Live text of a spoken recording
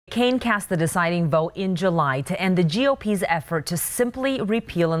McCain cast the deciding vote in July to end the GOP's effort to simply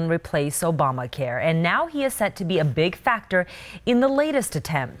repeal and replace Obamacare, and now he is set to be a big factor in the latest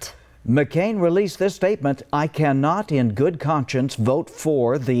attempt. McCain released this statement: "I cannot in good conscience vote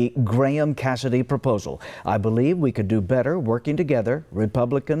for the Graham-Cassidy proposal. I believe we could do better working together,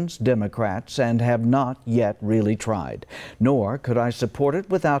 Republicans, Democrats, and have not yet really tried. Nor could I support it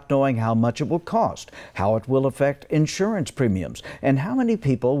without knowing how much it will cost, how it will affect insurance premiums, and how many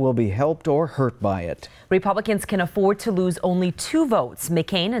people will be helped or hurt by it." Republicans can afford to lose only 2 votes.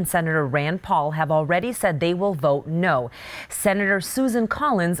 McCain and Senator Rand Paul have already said they will vote no. Senator Susan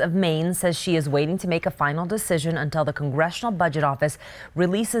Collins of Maine says she is waiting to make a final decision until the Congressional Budget Office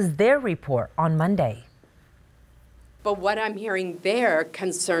releases their report on Monday. But what I'm hearing there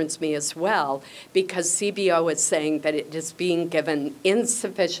concerns me as well, because CBO is saying that it is being given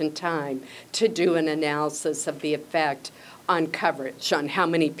insufficient time to do an analysis of the effect on coverage, on how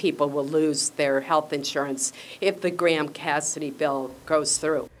many people will lose their health insurance if the Graham-Cassidy bill goes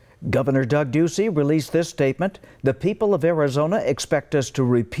through. Governor Doug Ducey released this statement: "The people of Arizona expect us to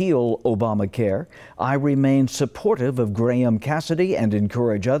repeal Obamacare. I remain supportive of Graham-Cassidy and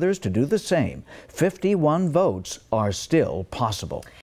encourage others to do the same. 51 votes are still possible."